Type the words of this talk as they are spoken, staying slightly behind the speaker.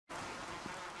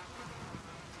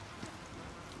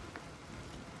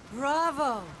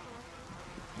Bravo!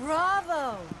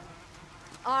 Bravo!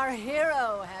 Our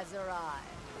hero has arrived.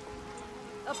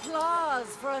 Applause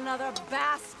for another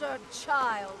bastard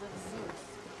child of Zeus.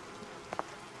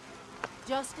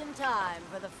 Just in time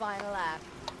for the final act.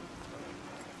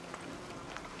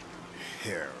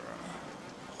 Hera.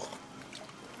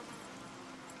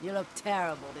 You look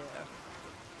terrible, dear.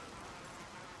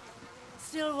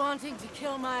 Still wanting to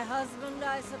kill my husband,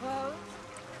 I suppose?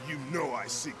 You know I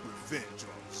seek revenge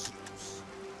on Zeus.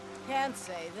 Can't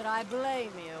say that I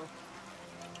blame you.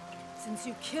 Since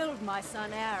you killed my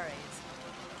son Ares,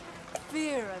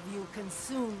 fear of you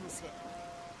consumes him.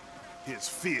 His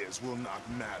fears will not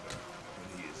matter when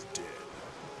he is dead.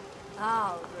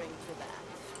 I'll drink to that.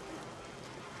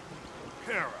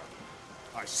 Hera,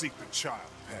 I seek the child,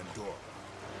 Pandora.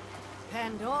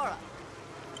 Pandora?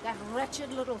 That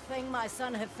wretched little thing my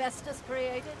son Hephaestus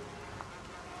created?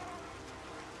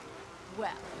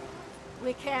 Well,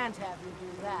 we can't have you do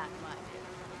that, my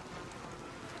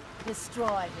dear.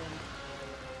 Destroy him.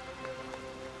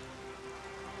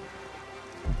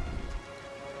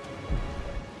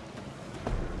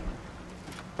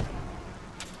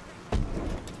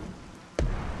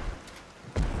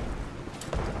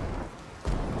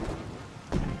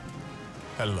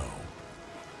 Hello,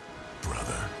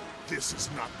 brother. This is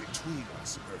not between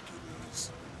us,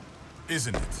 Hercules.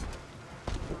 Isn't it?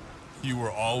 You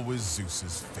were always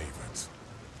Zeus's favorite.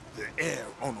 The air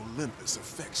on Olympus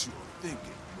affects your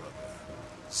thinking, brother.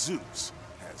 Zeus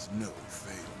has no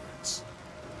favorites.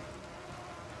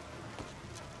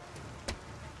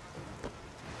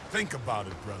 Think about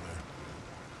it, brother.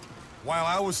 While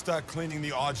I was stuck cleaning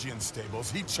the Augean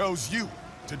stables, he chose you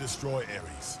to destroy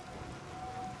Ares.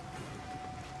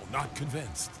 Well, not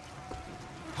convinced.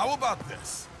 How about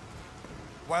this?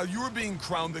 While you were being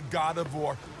crowned the god of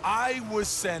war, I was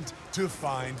sent to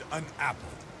find an apple.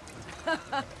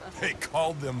 They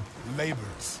called them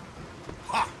labors.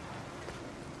 Ha!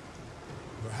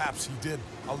 Perhaps he did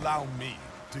allow me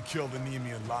to kill the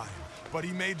Nemean lion, but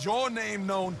he made your name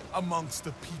known amongst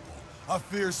the people. A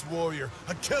fierce warrior,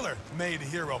 a killer made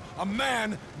hero, a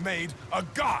man made a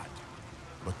god.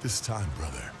 But this time,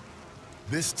 brother,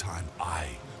 this time I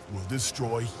will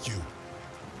destroy you.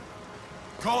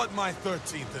 Call it my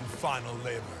 13th and final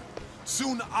labor.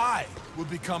 Soon I will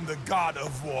become the god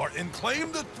of war and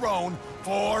claim the throne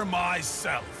for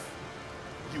myself.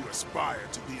 You aspire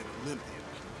to be an Olympian,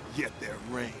 yet their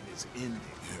reign is ending,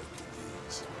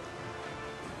 Hercules.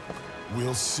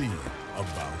 We'll see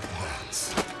about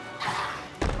that.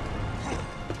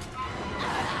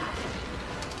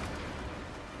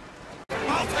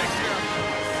 I'll take care of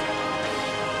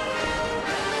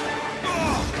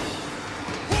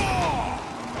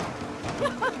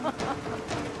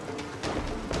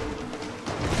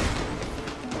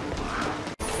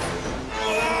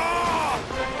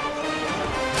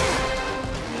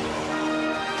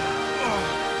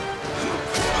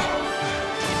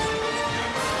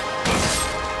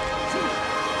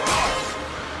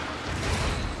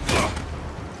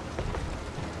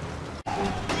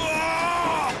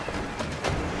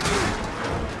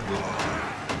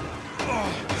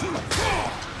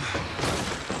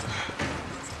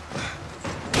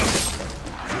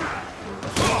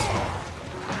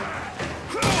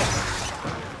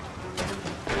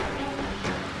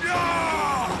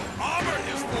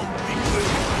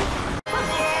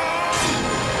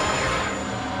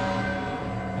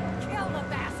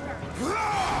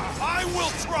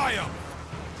triumph!